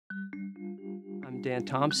Dan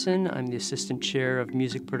Thompson. I'm the Assistant Chair of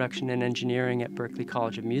Music Production and Engineering at Berklee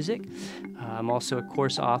College of Music. I'm also a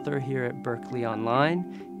course author here at Berklee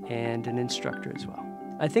Online and an instructor as well.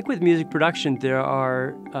 I think with music production there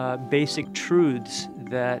are basic truths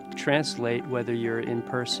that translate whether you're in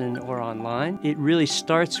person or online. It really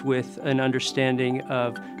starts with an understanding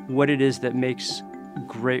of what it is that makes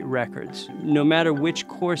great records. No matter which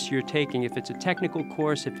course you're taking, if it's a technical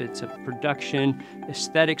course, if it's a production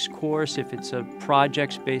aesthetics course, if it's a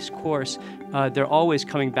projects-based course, they're always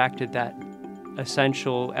coming back to that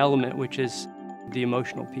essential element, which is the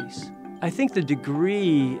emotional piece. I think the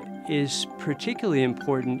degree is particularly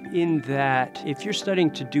important in that if you're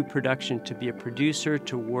studying to do production, to be a producer,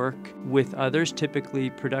 to work with others,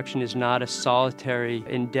 typically production is not a solitary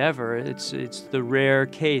endeavor. It's the rare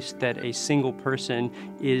case that a single person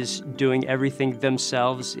is doing everything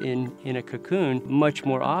themselves in a cocoon. Much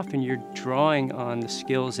more often you're drawing on the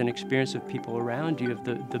skills and experience of people around you, of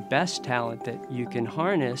the best talent that you can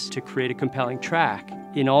harness to create a compelling track.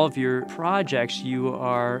 In all of your projects, you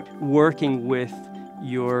are working with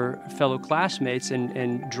your fellow classmates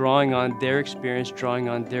and drawing on their experience, drawing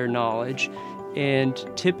on their knowledge. And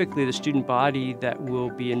typically the student body that will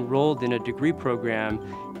be enrolled in a degree program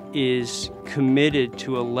is committed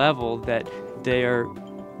to a level that they are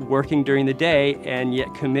working during the day and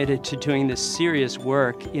yet committed to doing this serious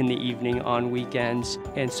work in the evening on weekends.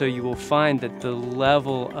 And so you will find that the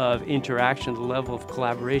level of interaction, the level of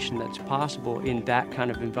collaboration that's possible in that kind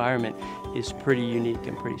of environment is pretty unique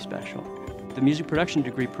and pretty special. The music production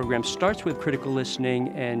degree program starts with critical listening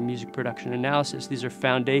and music production analysis. These are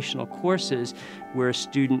foundational courses where a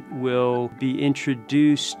student will be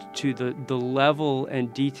introduced to the level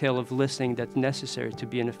and detail of listening that's necessary to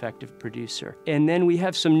be an effective producer. And then we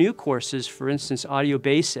have some new courses. For instance, Audio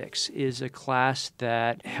Basics is a class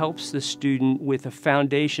that helps the student with a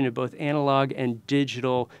foundation of both analog and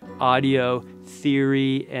digital audio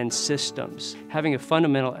theory and systems. Having a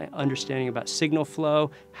fundamental understanding about signal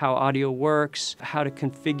flow, how audio works, how to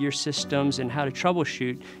configure systems, and how to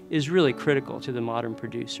troubleshoot is really critical to the modern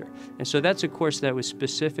producer. And so that's a course that was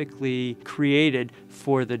specifically created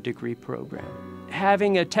for the degree program.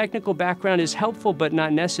 Having a technical background is helpful but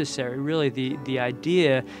not necessary. Really, the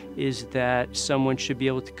idea is that someone should be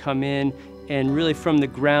able to come in and really from the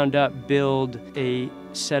ground up build a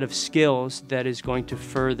set of skills that is going to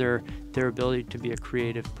further their ability to be a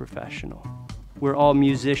creative professional. We're all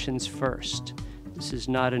musicians first. This is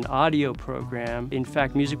not an audio program. In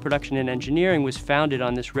fact, music production and engineering was founded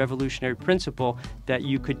on this revolutionary principle that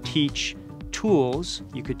you could teach tools,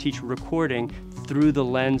 you could teach recording through the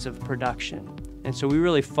lens of production. And so we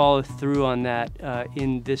really follow through on that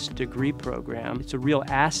in this degree program. It's a real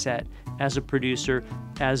asset as a producer,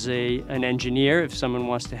 as an engineer, if someone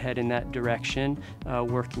wants to head in that direction,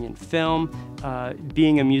 working in film.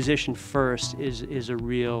 Being a musician first is a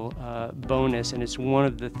real bonus, and it's one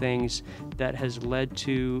of the things that has led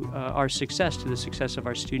to our success, to the success of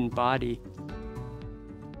our student body.